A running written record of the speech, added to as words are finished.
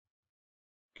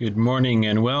Good morning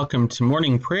and welcome to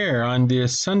morning prayer on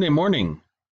this Sunday morning,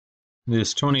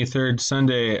 this 23rd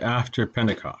Sunday after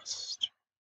Pentecost.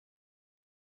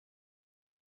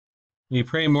 We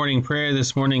pray morning prayer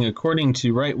this morning according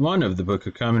to Rite 1 of the Book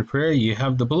of Common Prayer. You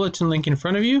have the bulletin link in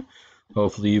front of you.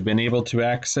 Hopefully you've been able to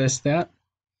access that.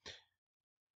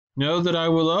 Know that I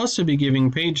will also be giving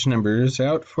page numbers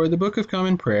out for the Book of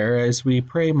Common Prayer as we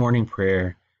pray morning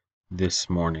prayer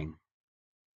this morning.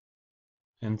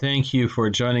 And thank you for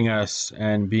joining us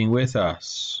and being with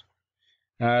us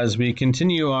as we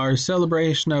continue our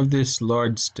celebration of this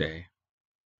Lord's Day,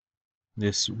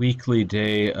 this weekly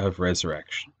day of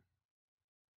resurrection.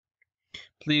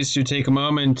 Please do take a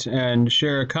moment and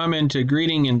share a comment, a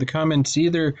greeting in the comments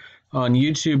either on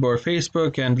YouTube or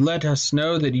Facebook, and let us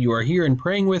know that you are here and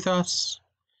praying with us.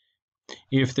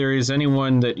 If there is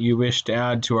anyone that you wish to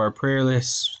add to our prayer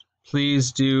list,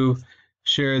 please do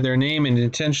share their name and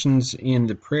intentions in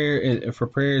the prayer for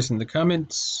prayers in the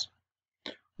comments,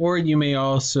 or you may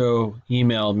also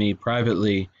email me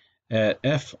privately at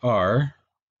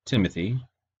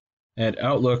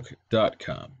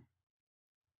frtimothy@outlook.com.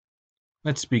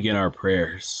 Let's begin our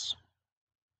prayers.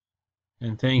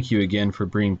 And thank you again for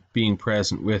being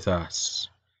present with us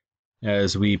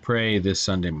as we pray this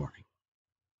Sunday morning.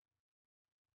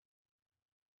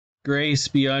 Grace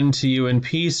be unto you and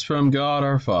peace from God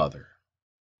our Father,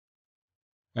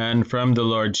 and from the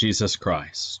Lord Jesus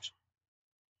Christ.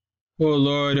 O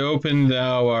Lord, open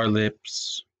thou our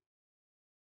lips,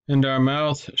 and our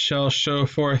mouth shall show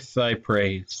forth thy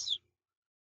praise.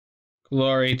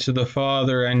 Glory to the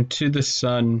Father, and to the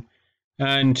Son,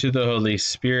 and to the Holy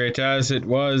Spirit, as it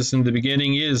was in the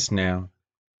beginning, is now,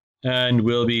 and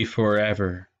will be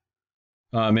forever.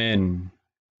 Amen.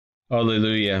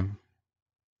 Alleluia.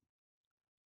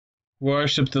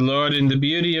 Worship the Lord in the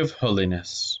beauty of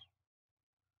holiness.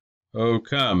 O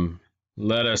come,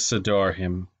 let us adore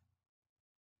him.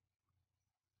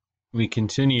 We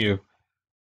continue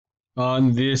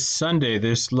on this Sunday,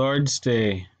 this Lord's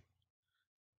Day,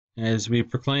 as we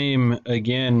proclaim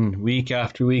again, week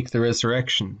after week, the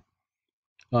resurrection.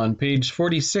 On page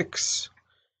 46,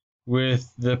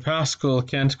 with the Paschal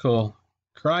Canticle,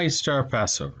 Christ our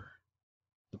Passover,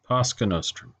 the Pascha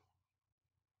Nostrum.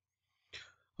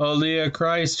 Alleluia,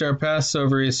 Christ our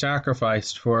Passover is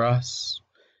sacrificed for us.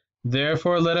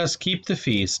 Therefore let us keep the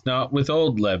feast, not with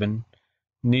old leaven,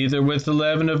 neither with the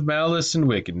leaven of malice and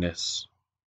wickedness,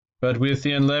 but with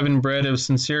the unleavened bread of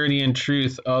sincerity and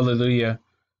truth. Alleluia.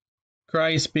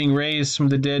 Christ, being raised from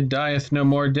the dead, dieth no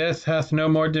more. Death hath no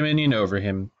more dominion over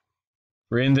him.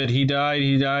 For in that he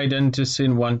died unto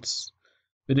sin once,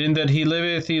 but in that he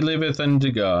liveth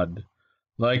unto God.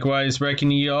 Likewise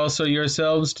reckon ye also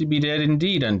yourselves to be dead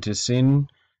indeed unto sin,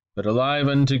 but alive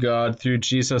unto God through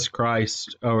Jesus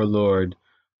Christ our Lord.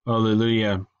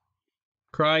 Alleluia.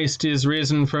 Christ is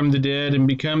risen from the dead, and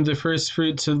become the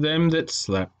firstfruits of them that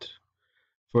slept.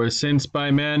 For since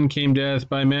by man came death,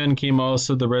 by man came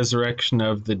also the resurrection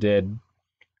of the dead.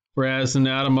 For as in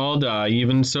Adam all die,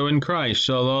 even so in Christ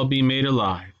shall all be made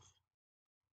alive.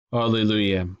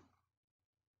 Alleluia.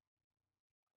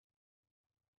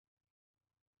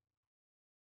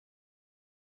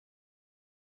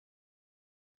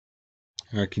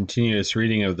 Our continuous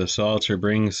reading of the Psalter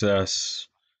brings us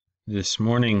this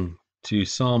morning to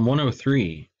Psalm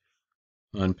 103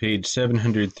 on page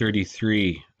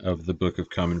 733 of the Book of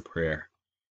Common Prayer.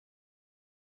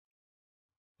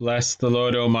 Bless the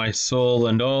Lord, O my soul,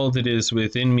 and all that is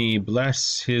within me,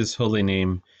 bless his holy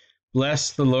name.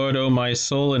 Bless the Lord, O my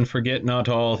soul, and forget not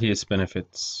all his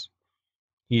benefits.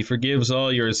 He forgives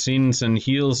all your sins and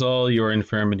heals all your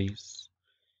infirmities.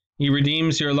 He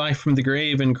redeems your life from the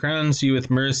grave and crowns you with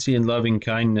mercy and loving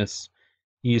kindness.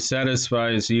 He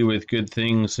satisfies you with good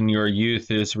things, and your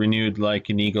youth is renewed like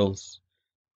an eagle's.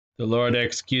 The Lord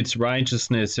executes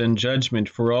righteousness and judgment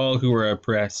for all who are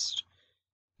oppressed.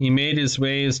 He made his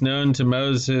ways known to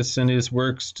Moses, and his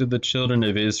works to the children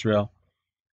of Israel.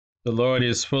 The Lord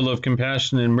is full of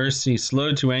compassion and mercy,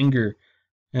 slow to anger,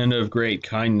 and of great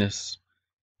kindness.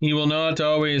 He will not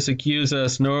always accuse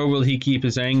us, nor will he keep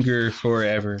his anger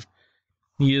forever.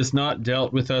 He has not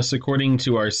dealt with us according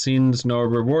to our sins, nor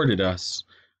rewarded us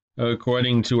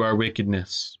according to our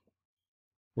wickedness.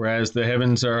 Whereas the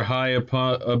heavens are high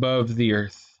above the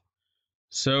earth,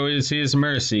 so is his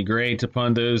mercy great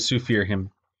upon those who fear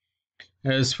him.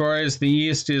 As far as the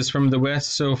east is from the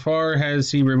west, so far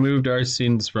has he removed our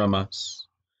sins from us.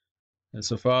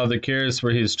 As a father cares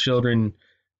for his children,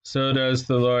 so does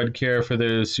the Lord care for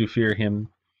those who fear him.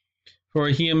 For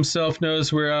he himself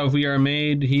knows whereof we are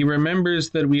made. He remembers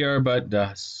that we are but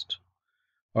dust.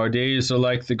 Our days are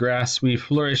like the grass, we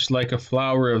flourish like a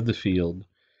flower of the field.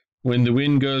 When the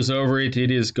wind goes over it,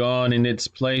 it is gone, and its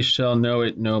place shall know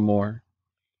it no more.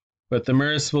 But the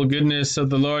merciful goodness of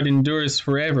the Lord endures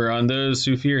forever on those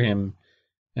who fear him,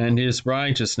 and his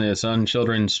righteousness on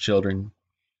children's children,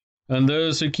 on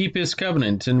those who keep his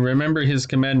covenant and remember his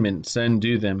commandments and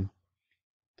do them.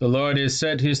 The Lord has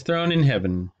set his throne in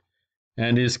heaven,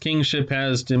 and his kingship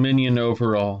has dominion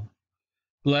over all.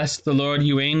 Bless the Lord,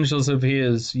 you angels of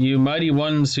his, you mighty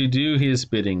ones who do his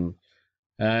bidding,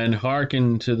 and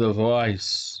hearken to the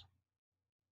voice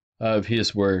of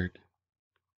his word.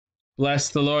 Bless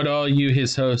the Lord, all you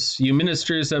his hosts, you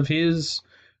ministers of his,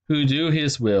 who do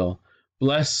his will.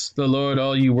 Bless the Lord,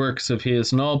 all you works of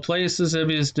his, and all places of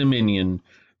his dominion.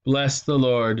 Bless the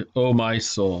Lord, O my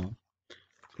soul.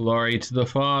 Glory to the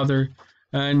Father,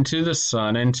 and to the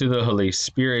Son, and to the Holy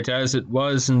Spirit, as it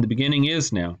was in the beginning,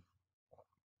 is now,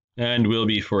 and will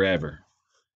be forever.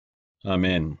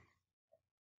 Amen.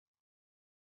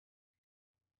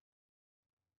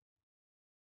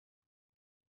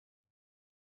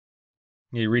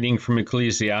 A reading from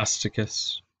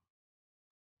Ecclesiasticus.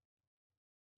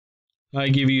 I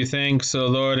give you thanks, O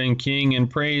Lord and King, and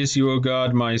praise you, O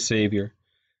God, my Saviour.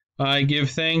 I give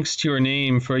thanks to your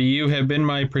name, for you have been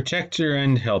my protector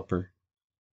and helper,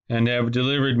 and have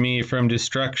delivered me from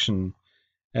destruction,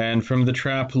 and from the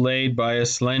trap laid by a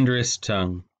slanderous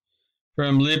tongue,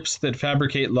 from lips that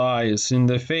fabricate lies. In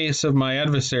the face of my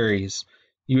adversaries,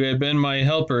 you have been my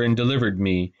helper and delivered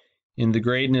me, in the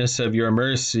greatness of your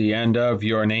mercy and of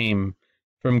your name,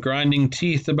 from grinding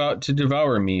teeth about to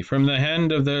devour me, from the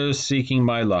hand of those seeking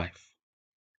my life,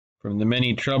 from the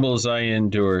many troubles I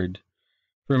endured,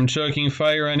 from choking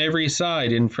fire on every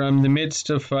side, and from the midst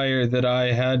of fire that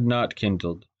I had not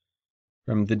kindled,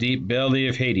 from the deep belly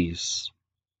of Hades,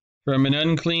 from an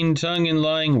unclean tongue and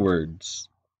lying words,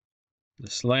 the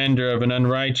slander of an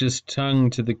unrighteous tongue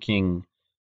to the king.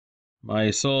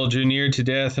 My soul drew near to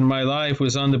death, and my life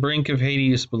was on the brink of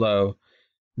Hades below.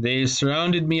 They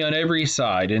surrounded me on every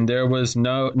side, and there was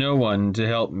no one to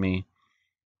help me.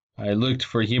 I looked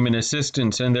for human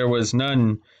assistance, and there was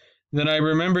none. Then I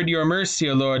remembered your mercy,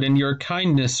 O Lord, and your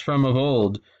kindness from of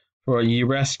old, for you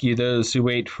rescue those who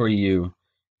wait for you,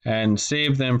 and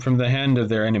save them from the hand of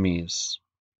their enemies.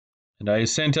 And I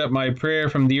sent up my prayer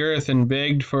from the earth, and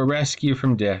begged for rescue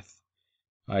from death.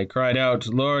 I cried out,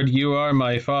 Lord, you are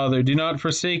my Father. Do not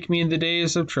forsake me in the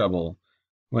days of trouble,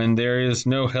 when there is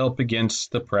no help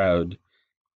against the proud.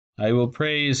 I will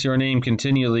praise your name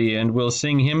continually, and will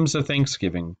sing hymns of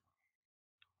thanksgiving.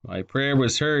 My prayer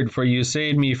was heard, for you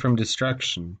saved me from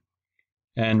destruction,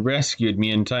 and rescued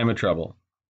me in time of trouble.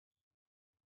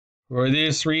 For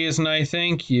this reason I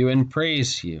thank you and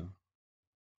praise you,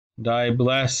 and I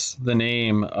bless the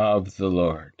name of the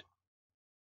Lord.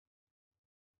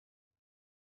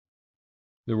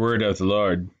 The word of the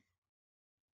Lord.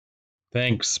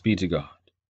 Thanks be to God.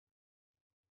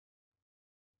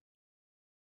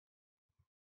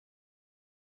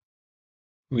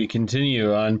 We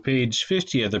continue on page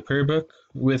 50 of the prayer book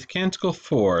with Canticle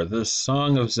 4, the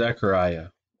Song of Zechariah.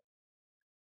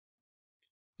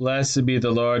 Blessed be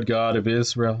the Lord God of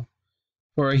Israel,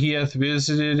 for he hath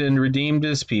visited and redeemed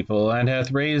his people, and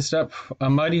hath raised up a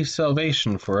mighty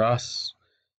salvation for us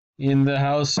in the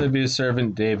house of his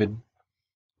servant David,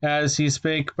 as he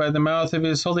spake by the mouth of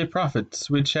his holy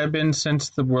prophets, which have been since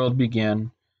the world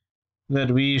began, that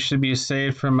we should be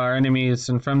saved from our enemies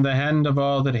and from the hand of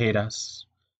all that hate us,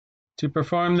 to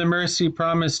perform the mercy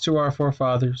promised to our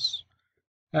forefathers,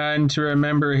 and to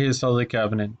remember his holy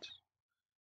covenant,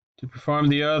 to perform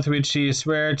the oath which he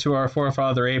sware to our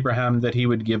forefather Abraham that he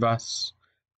would give us,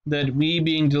 that we,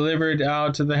 being delivered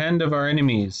out of the hand of our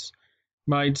enemies,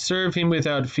 might serve him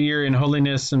without fear in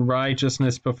holiness and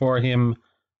righteousness before him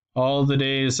all the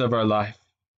days of our life.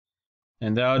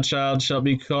 And thou, child, shalt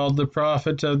be called the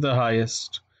prophet of the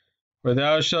highest, for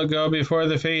thou shalt go before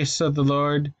the face of the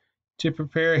Lord, to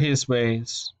prepare his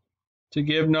ways, to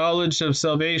give knowledge of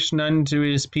salvation unto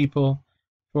his people,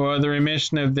 for the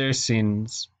remission of their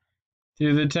sins,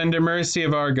 through the tender mercy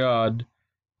of our God,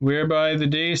 whereby the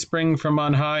dayspring from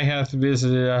on high hath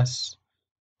visited us,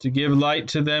 to give light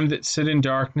to them that sit in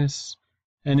darkness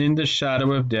and in the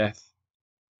shadow of death,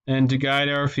 and to guide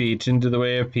our feet into the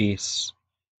way of peace.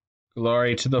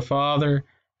 Glory to the Father,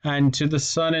 and to the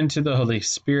Son, and to the Holy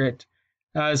Spirit,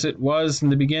 as it was in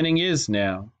the beginning, is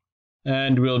now,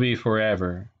 and will be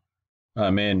forever.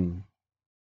 Amen.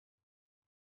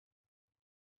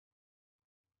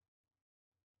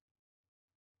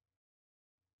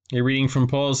 A reading from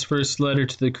Paul's first letter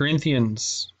to the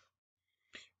Corinthians.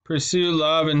 Pursue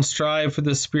love and strive for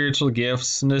the spiritual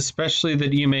gifts, and especially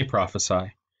that you may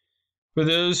prophesy. For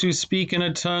those who speak in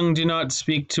a tongue do not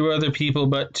speak to other people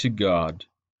but to God.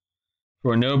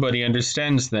 For nobody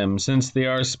understands them, since they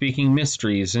are speaking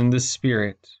mysteries in the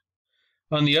Spirit.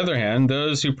 On the other hand,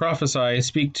 those who prophesy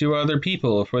speak to other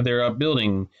people for their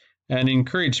upbuilding and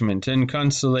encouragement and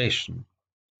consolation.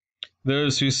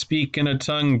 Those who speak in a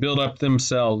tongue build up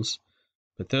themselves,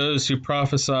 but those who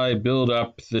prophesy build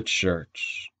up the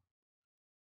church.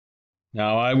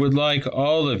 Now I would like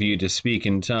all of you to speak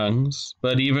in tongues,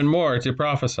 but even more to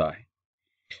prophesy.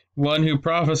 One who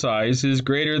prophesies is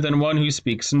greater than one who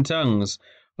speaks in tongues,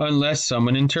 unless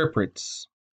someone interprets,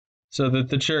 so that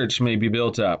the church may be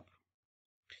built up.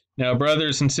 Now,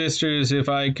 brothers and sisters, if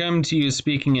I come to you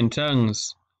speaking in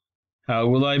tongues, how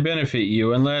will I benefit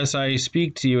you unless I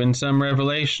speak to you in some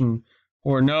revelation,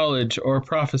 or knowledge, or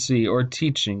prophecy, or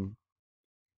teaching?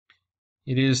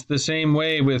 It is the same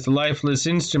way with lifeless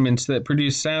instruments that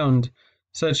produce sound,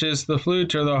 such as the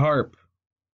flute or the harp.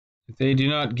 If they do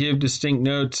not give distinct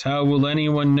notes, how will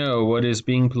anyone know what is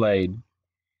being played?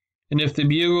 And if the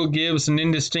bugle gives an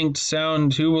indistinct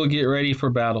sound, who will get ready for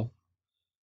battle?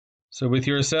 So with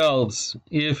yourselves,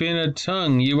 if in a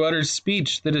tongue you utter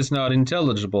speech that is not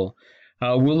intelligible,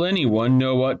 how will anyone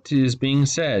know what is being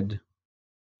said?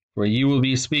 For you will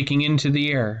be speaking into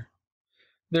the air.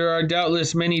 There are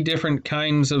doubtless many different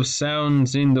kinds of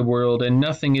sounds in the world, and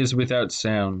nothing is without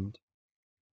sound.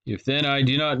 If then I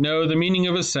do not know the meaning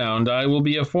of a sound, I will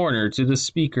be a foreigner to the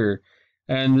speaker,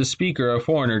 and the speaker a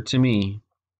foreigner to me.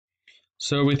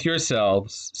 So with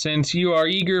yourselves, since you are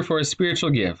eager for spiritual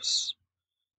gifts,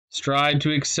 strive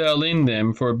to excel in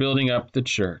them for building up the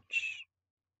church.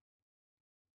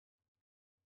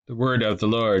 The word of the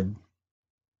Lord.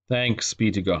 Thanks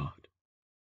be to God.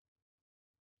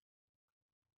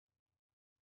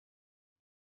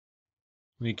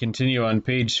 We continue on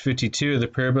page 52 of the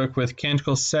prayer book with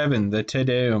Canticle 7, the Te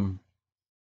Deum.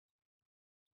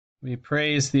 We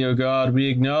praise thee, O God, we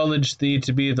acknowledge thee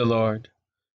to be the Lord.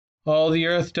 All the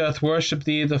earth doth worship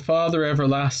thee, the Father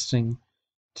everlasting.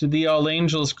 To thee all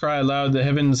angels cry aloud, the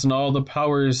heavens and all the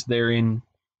powers therein.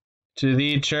 To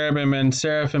thee cherubim and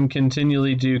seraphim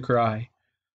continually do cry,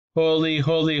 Holy,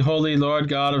 holy, holy, Lord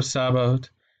God of Sabaoth.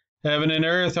 Heaven and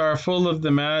earth are full of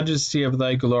the majesty of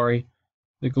thy glory.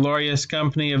 The glorious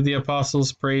company of the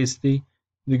apostles praise thee.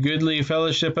 The goodly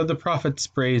fellowship of the prophets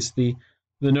praise thee.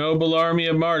 The noble army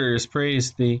of martyrs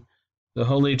praise thee. The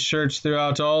holy church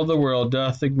throughout all the world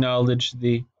doth acknowledge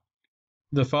thee.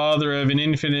 The Father of an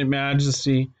infinite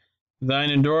majesty,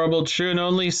 thine adorable true and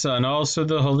only Son, also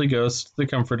the Holy Ghost, the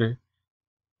Comforter.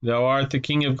 Thou art the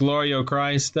King of glory, O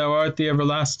Christ, thou art the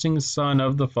everlasting Son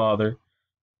of the Father.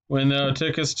 When thou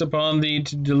tookest upon thee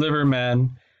to deliver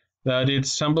man, thou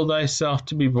didst humble thyself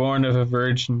to be born of a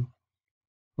virgin.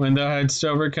 When thou hadst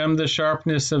overcome the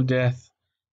sharpness of death,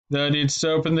 thou didst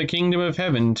open the kingdom of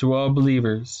heaven to all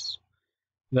believers.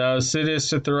 Thou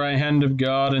sittest at the right hand of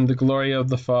God in the glory of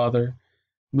the Father.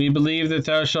 We believe that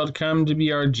thou shalt come to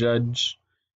be our judge.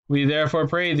 We therefore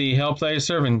pray thee, help thy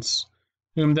servants,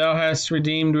 whom thou hast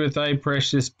redeemed with thy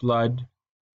precious blood.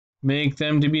 Make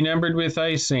them to be numbered with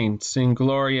thy saints in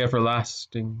glory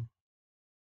everlasting.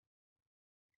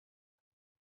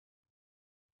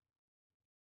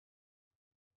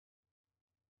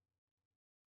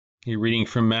 A reading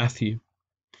from Matthew.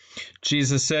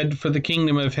 Jesus said, For the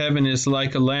kingdom of heaven is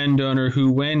like a landowner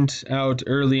who went out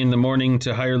early in the morning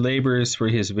to hire laborers for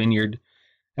his vineyard.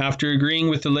 After agreeing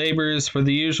with the laborers for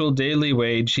the usual daily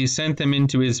wage, he sent them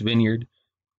into his vineyard.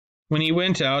 When he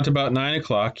went out about 9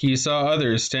 o'clock, he saw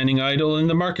others standing idle in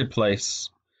the marketplace.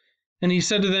 And he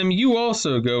said to them, You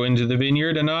also go into the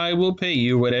vineyard, and I will pay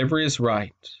you whatever is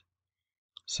right.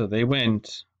 So they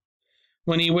went.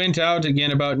 When he went out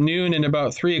again about noon and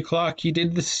about 3 o'clock, he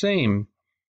did the same.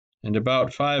 And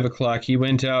about 5 o'clock he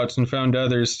went out and found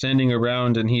others standing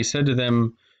around, and he said to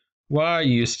them, Why are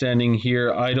you standing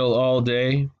here idle all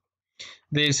day?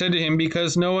 They said to him,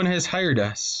 Because no one has hired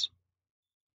us.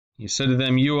 He said to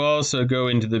them, You also go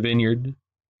into the vineyard.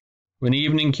 When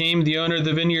evening came, the owner of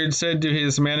the vineyard said to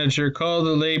his manager, Call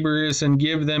the laborers and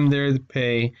give them their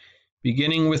pay,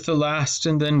 beginning with the last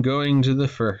and then going to the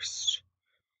first.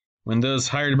 When those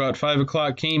hired about 5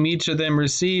 o'clock came, each of them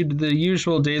received the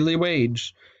usual daily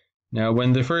wage. Now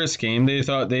when the first came, they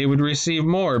thought they would receive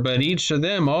more, but each of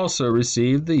them also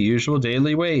received the usual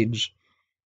daily wage.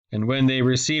 And when they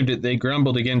received it, they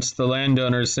grumbled against the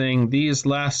landowner, saying, These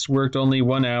last worked only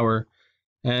 1 hour,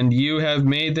 and you have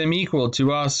made them equal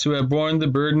to us who have borne the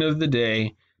burden of the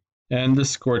day and the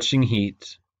scorching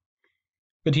heat.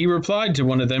 But he replied to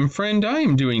one of them, Friend, I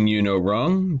am doing you no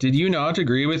wrong. Did you not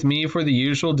agree with me for the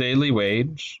usual daily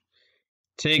wage?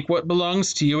 Take what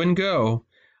belongs to you and go.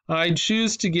 I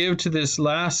choose to give to this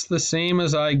last the same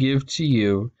as I give to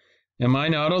you. Am I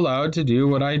not allowed to do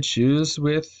what I choose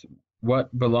with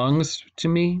what belongs to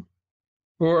me?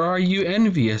 Or are you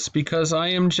envious because I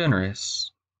am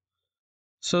generous?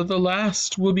 So the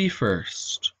last will be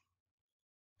first,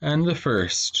 and the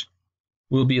first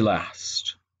will be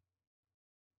last.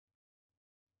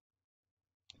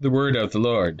 The word of the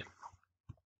Lord.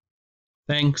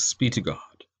 Thanks be to God.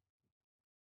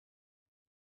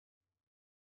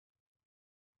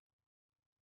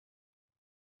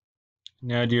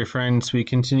 Now, dear friends, we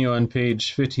continue on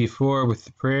page 54 with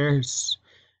the prayers.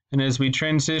 And as we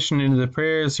transition into the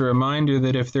prayers, a reminder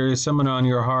that if there is someone on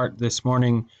your heart this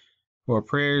morning for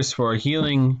prayers for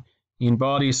healing in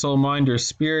body, soul, mind, or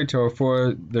spirit, or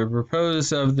for the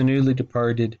repose of the newly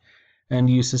departed, and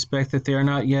you suspect that they are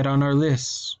not yet on our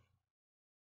list,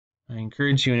 I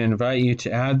encourage you and invite you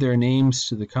to add their names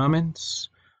to the comments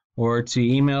or to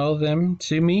email them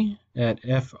to me at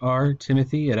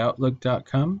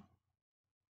frtimothy@outlook.com.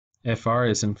 FR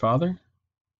is in Father.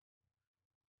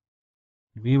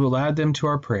 We will add them to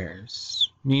our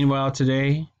prayers. Meanwhile,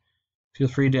 today, feel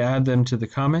free to add them to the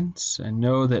comments and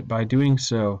know that by doing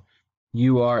so,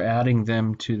 you are adding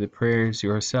them to the prayers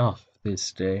yourself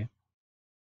this day.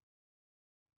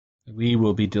 We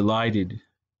will be delighted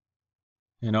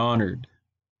and honored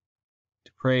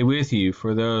to pray with you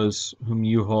for those whom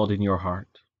you hold in your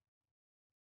heart.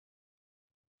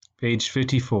 Page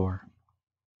 54.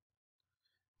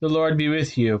 The Lord be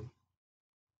with you.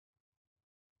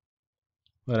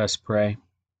 Let us pray.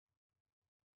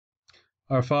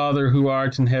 Our Father, who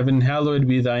art in heaven, hallowed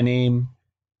be thy name.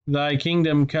 Thy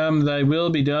kingdom come, thy will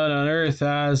be done on earth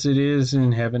as it is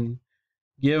in heaven.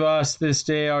 Give us this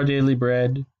day our daily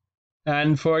bread,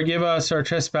 and forgive us our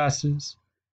trespasses,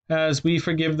 as we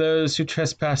forgive those who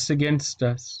trespass against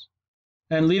us.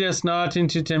 And lead us not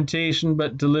into temptation,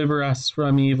 but deliver us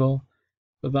from evil.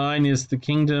 For thine is the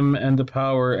kingdom, and the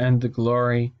power, and the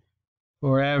glory,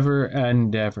 forever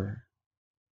and ever.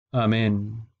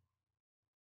 Amen.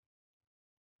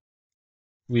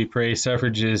 We pray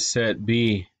suffrages set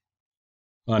B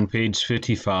on page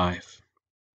 55.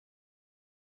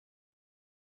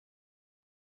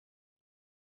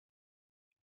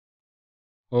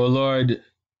 O Lord,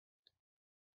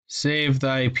 save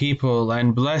thy people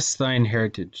and bless thine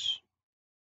heritage.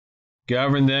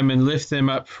 Govern them and lift them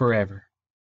up forever.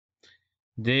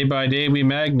 Day by day we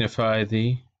magnify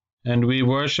thee, and we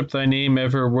worship thy name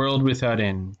ever, world without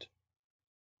end.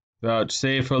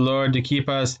 Vouchsafe, O Lord, to keep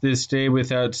us this day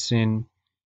without sin.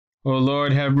 O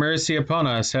Lord, have mercy upon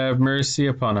us, have mercy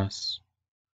upon us.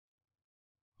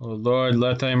 O Lord,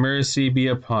 let thy mercy be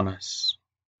upon us,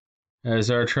 as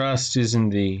our trust is in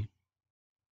thee.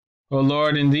 O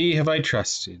Lord, in thee have I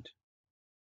trusted.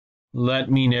 Let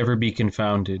me never be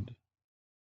confounded.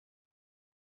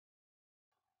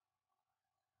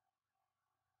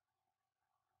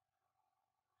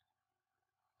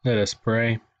 Let us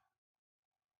pray.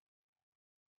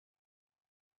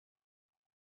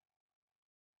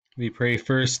 We pray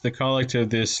first the collect of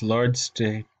this Lord's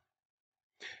Day.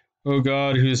 O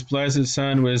God, whose blessed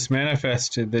Son was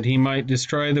manifested that he might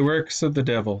destroy the works of the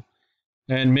devil,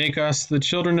 and make us the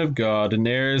children of God and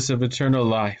heirs of eternal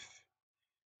life,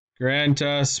 grant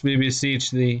us, we beseech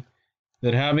thee,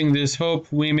 that having this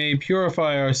hope we may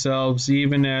purify ourselves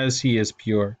even as he is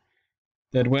pure,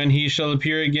 that when he shall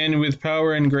appear again with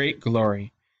power and great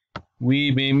glory,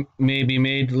 we may be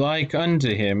made like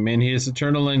unto him in his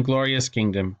eternal and glorious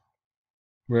kingdom,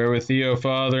 where with thee, O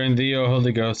Father, and thee, O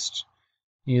Holy Ghost,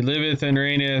 he liveth and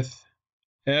reigneth,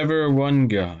 ever one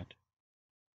God,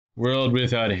 world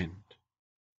without end.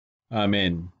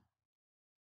 Amen.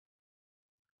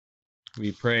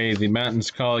 We pray the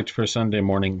Matins Collect for Sunday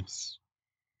mornings.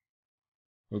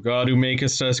 O God, who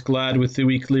makest us glad with the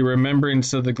weekly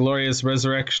remembrance of the glorious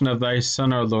resurrection of thy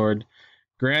Son, our Lord,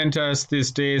 grant us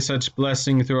this day such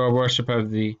blessing through our worship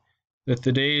of thee, that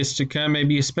the days to come may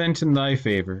be spent in thy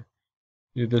favor.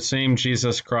 Through the same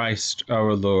Jesus Christ,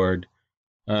 our Lord.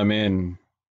 Amen.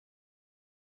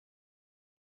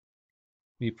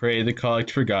 We pray the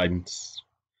collect for guidance.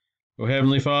 O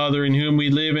Heavenly Father, in whom we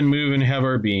live and move and have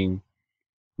our being,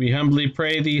 we humbly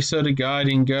pray thee so to guide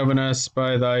and govern us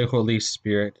by thy Holy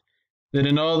Spirit, that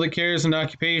in all the cares and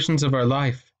occupations of our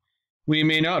life we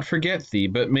may not forget thee,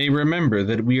 but may remember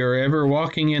that we are ever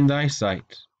walking in thy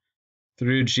sight.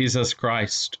 Through Jesus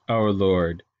Christ, our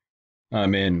Lord.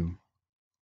 Amen.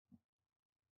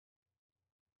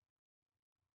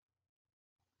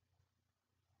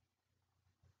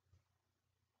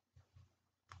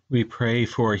 We pray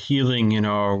for healing in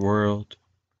our world,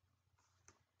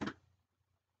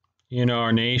 in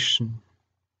our nation,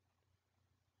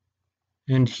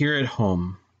 and here at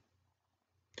home.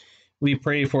 We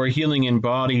pray for healing in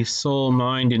body, soul,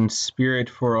 mind, and spirit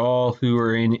for all who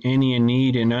are in any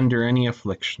need and under any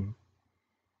affliction.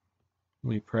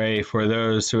 We pray for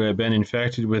those who have been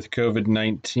infected with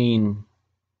COVID-19,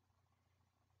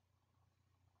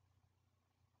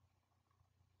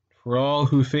 for all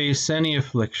who face any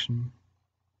affliction.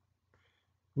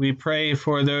 We pray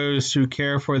for those who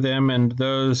care for them and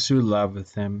those who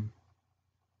love them.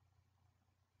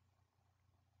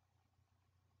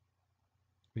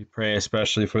 We pray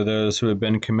especially for those who have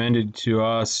been commended to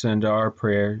us and our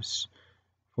prayers,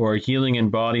 for healing in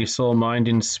body, soul, mind,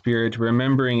 and spirit,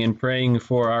 remembering and praying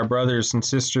for our brothers and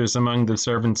sisters among the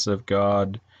servants of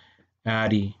God,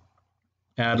 Addie,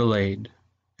 Adelaide,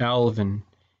 Alvin,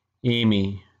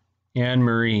 Amy,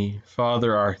 Anne-Marie,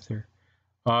 Father Arthur,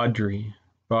 Audrey,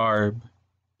 Barb,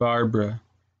 Barbara,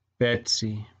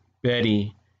 Betsy,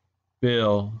 Betty,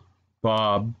 Bill,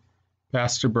 Bob,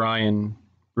 Pastor Brian,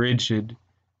 Bridget,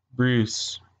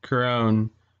 Bruce, Corone,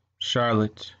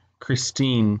 Charlotte,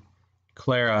 Christine,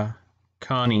 Clara,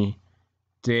 Connie,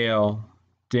 Dale,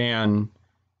 Dan,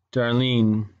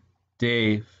 Darlene,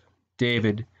 Dave,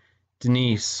 David,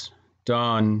 Denise,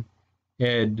 Dawn,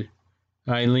 Ed,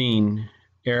 Eileen,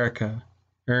 Erica,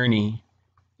 Ernie,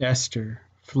 Esther,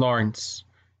 Florence,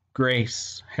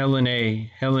 Grace, Helen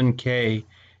A., Helen K.,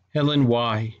 Helen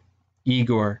Y.,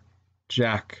 Igor,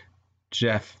 Jack,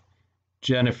 Jeff,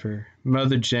 Jennifer,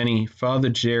 Mother Jenny, Father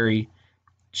Jerry,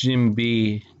 Jim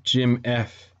B., Jim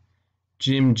F.,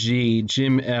 Jim G.,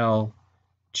 Jim L.,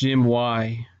 Jim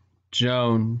Y.,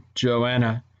 Joan,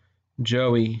 Joanna,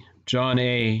 Joey, John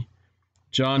A.,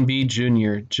 John B.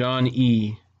 Jr., John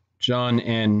E., John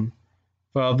N.,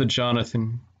 Father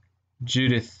Jonathan,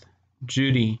 Judith,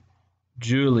 Judy,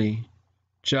 Julie,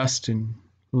 Justin,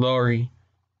 Lori,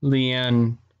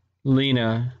 Leanne,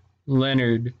 Lena,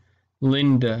 Leonard,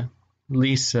 Linda,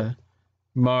 Lisa,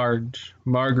 Marge,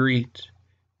 Marguerite,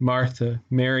 Martha,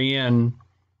 Marianne,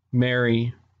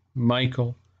 Mary,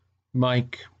 Michael,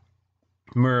 Mike,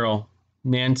 Merle,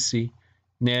 Nancy,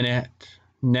 Nanette,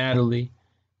 Natalie,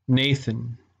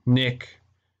 Nathan, Nick,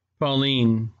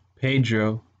 Pauline,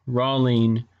 Pedro,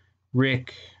 Rawleen,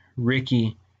 Rick,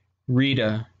 Ricky,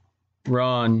 Rita,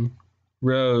 Ron,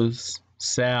 Rose,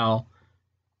 Sal,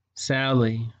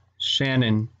 Sally,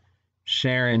 Shannon,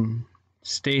 Sharon,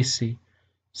 Stacy,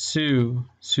 Sue,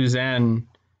 Suzanne,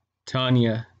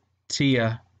 Tanya,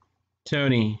 Tia,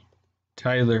 Tony,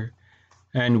 Tyler,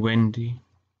 and Wendy.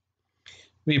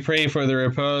 We pray for the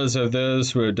repose of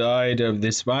those who have died of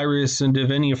this virus and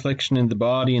of any affliction in the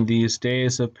body in these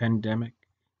days of pandemic.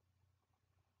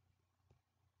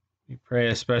 We pray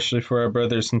especially for our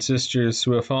brothers and sisters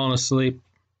who have fallen asleep.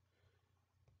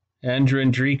 Andrew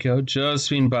Enrico,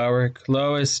 Josephine Bowick,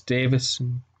 Lois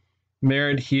Davison,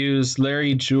 Merritt Hughes,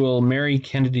 Larry Jewell, Mary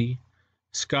Kennedy,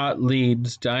 Scott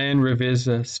Leeds, Diane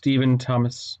Revisa, Stephen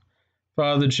Thomas,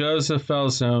 Father Joseph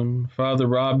Falzone, Father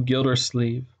Rob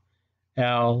Gildersleeve,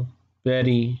 Al,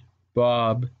 Betty,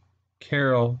 Bob,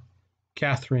 Carol,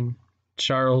 Catherine,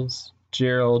 Charles,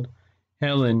 Gerald,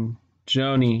 Helen,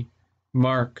 Joni,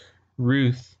 Mark,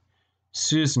 Ruth,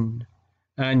 Susan,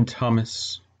 and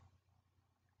Thomas.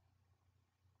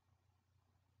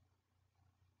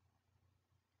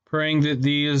 Praying that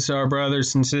these, our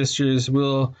brothers and sisters,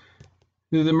 will,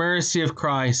 through the mercy of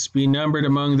Christ, be numbered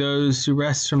among those who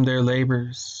rest from their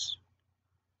labors.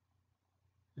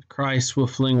 That Christ will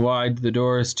fling wide the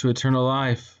doors to eternal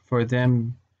life for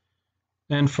them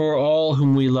and for all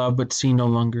whom we love but see no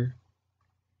longer.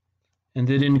 And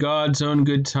that in God's own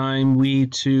good time we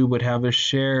too would have a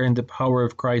share in the power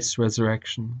of Christ's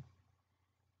resurrection,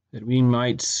 that we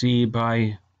might see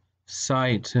by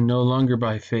sight and no longer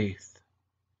by faith,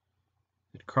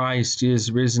 that Christ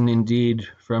is risen indeed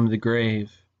from the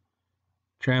grave,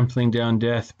 trampling down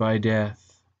death by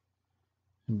death,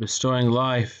 and bestowing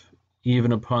life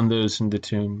even upon those in the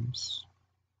tombs.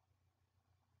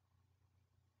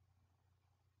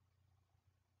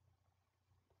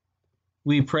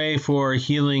 We pray for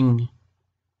healing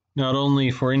not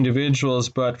only for individuals,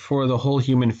 but for the whole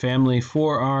human family,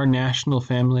 for our national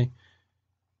family.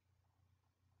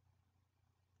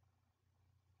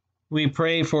 We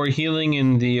pray for healing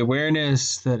in the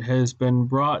awareness that has been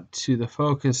brought to the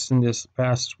focus in this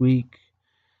past week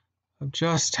of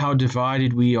just how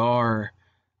divided we are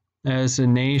as a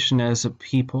nation, as a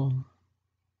people.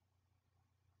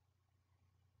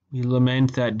 We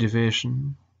lament that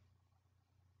division.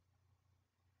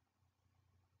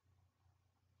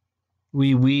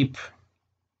 We weep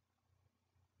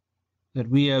that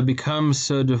we have become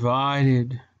so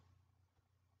divided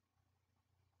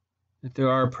that there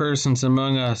are persons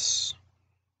among us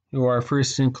who our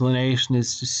first inclination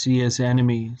is to see as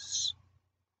enemies.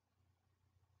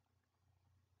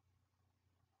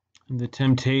 And the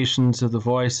temptations of the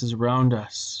voices around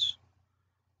us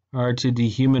are to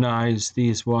dehumanize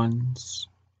these ones,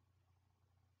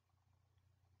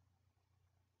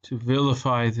 to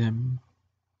vilify them,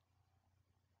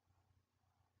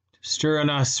 to stir in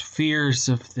us fears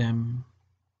of them.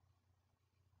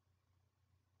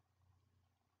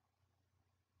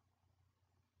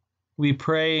 We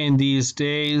pray in these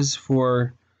days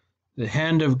for the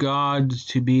hand of God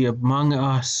to be among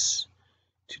us,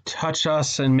 to touch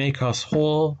us and make us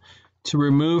whole, to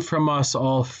remove from us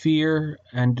all fear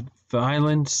and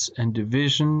violence and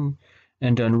division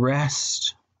and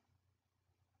unrest,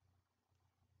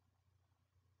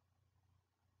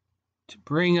 to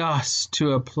bring us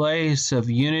to a place of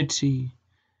unity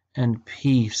and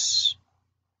peace,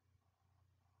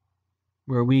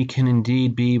 where we can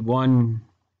indeed be one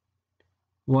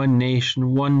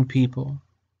nation, one people.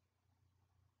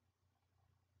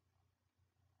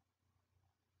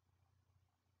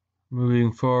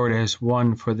 Moving forward as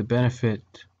one for the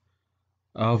benefit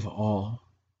of all,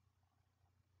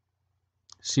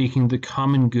 seeking the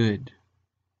common good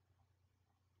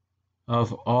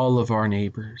of all of our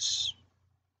neighbors.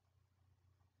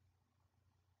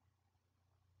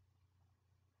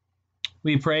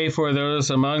 We pray for those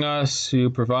among us who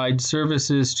provide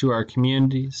services to our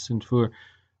communities and for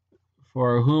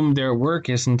whom their work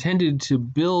is intended to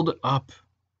build up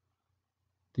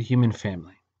the human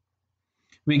family.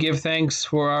 We give thanks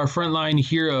for our frontline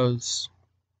heroes,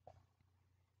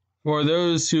 for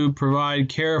those who provide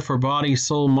care for body,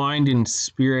 soul, mind, and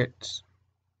spirit,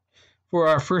 for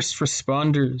our first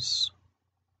responders,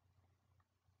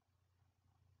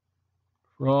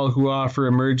 for all who offer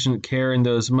emergent care in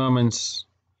those moments,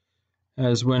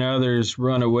 as when others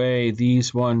run away,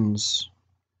 these ones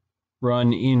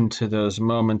run into those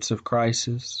moments of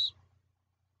crisis.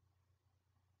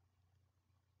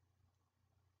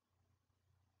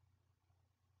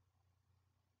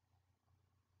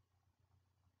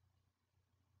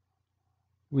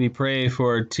 We pray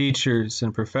for teachers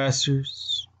and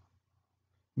professors,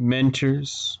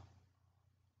 mentors,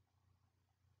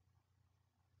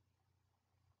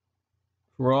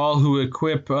 for all who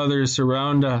equip others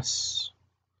around us,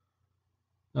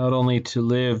 not only to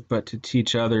live, but to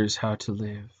teach others how to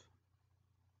live.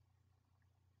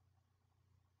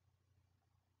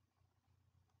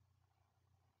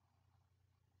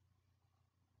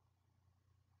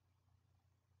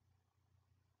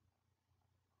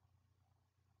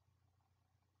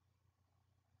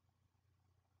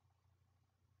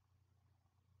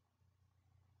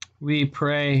 We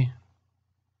pray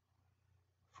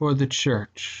for the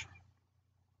church.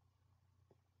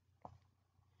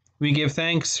 We give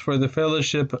thanks for the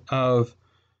fellowship of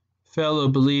fellow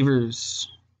believers.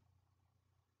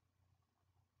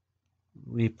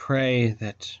 We pray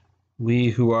that we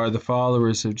who are the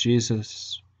followers of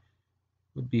Jesus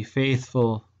would be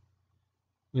faithful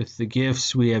with the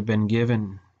gifts we have been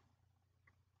given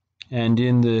and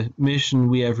in the mission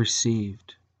we have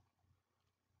received,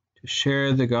 to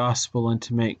share the gospel and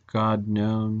to make God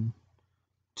known,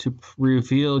 to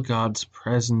reveal God's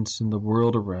presence in the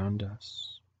world around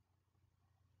us.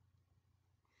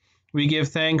 We give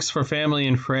thanks for family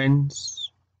and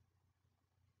friends,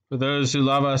 for those who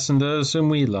love us and those whom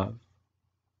we love.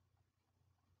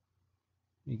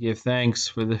 We give thanks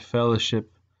for the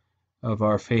fellowship of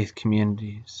our faith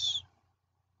communities.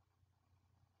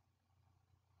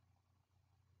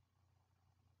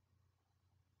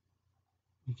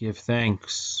 We give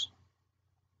thanks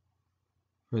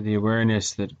for the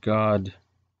awareness that God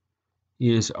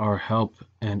is our help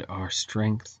and our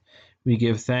strength. We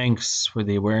give thanks for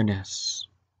the awareness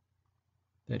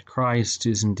that Christ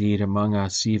is indeed among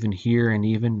us, even here and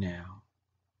even now,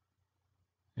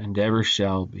 and ever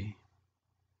shall be.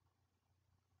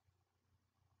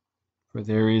 For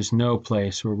there is no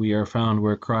place where we are found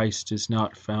where Christ is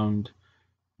not found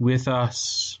with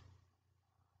us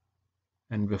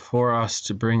and before us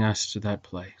to bring us to that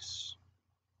place.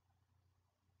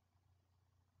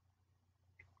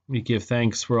 We give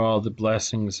thanks for all the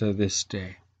blessings of this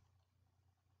day.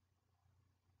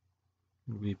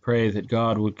 We pray that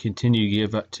God would continue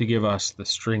to give us the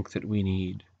strength that we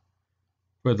need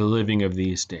for the living of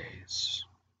these days.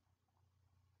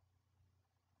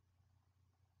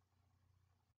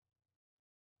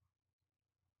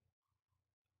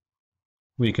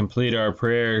 We complete our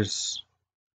prayers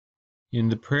in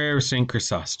the prayer of St.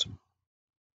 Chrysostom.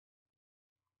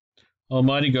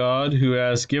 Almighty God, who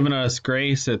has given us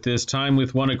grace at this time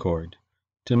with one accord,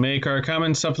 to make our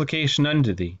common supplication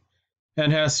unto Thee,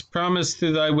 and hast promised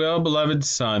through thy well-beloved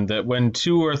Son that when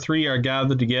 2 or 3 are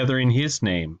gathered together in his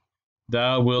name,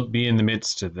 thou wilt be in the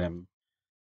midst of them.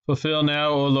 Fulfill now,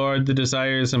 O Lord, the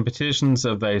desires and petitions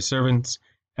of thy servants,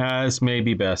 as may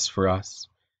be best for us,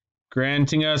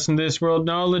 granting us in this world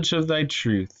knowledge of thy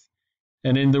truth,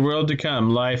 and in the world to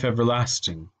come life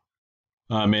everlasting.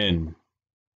 Amen.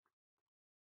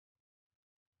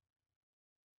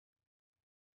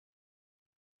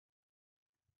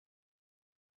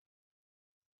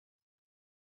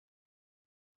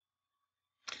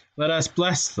 Let us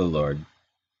bless the Lord.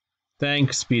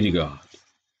 Thanks be to God.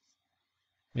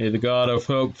 May the God of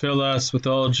hope fill us with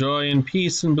all joy and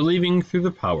peace in believing through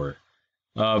the power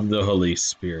of the Holy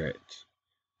Spirit.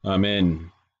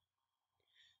 Amen.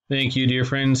 Thank you, dear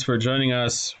friends, for joining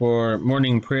us for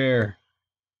morning prayer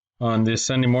on this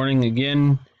Sunday morning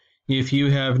again. If you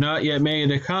have not yet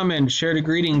made a comment, shared a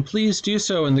greeting, please do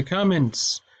so in the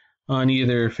comments on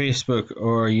either Facebook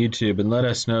or YouTube, and let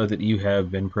us know that you have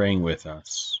been praying with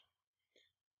us.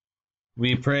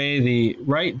 We pray the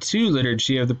Rite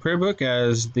liturgy of the prayer book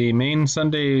as the main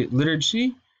Sunday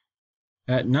liturgy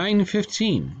at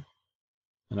 9:15,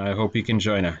 and I hope you can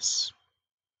join us.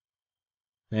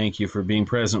 Thank you for being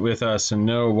present with us, and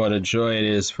know what a joy it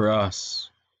is for us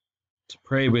to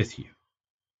pray with you.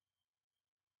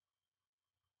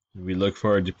 And we look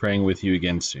forward to praying with you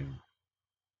again soon.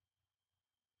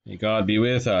 May God be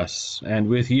with us and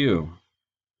with you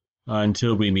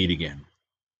until we meet again.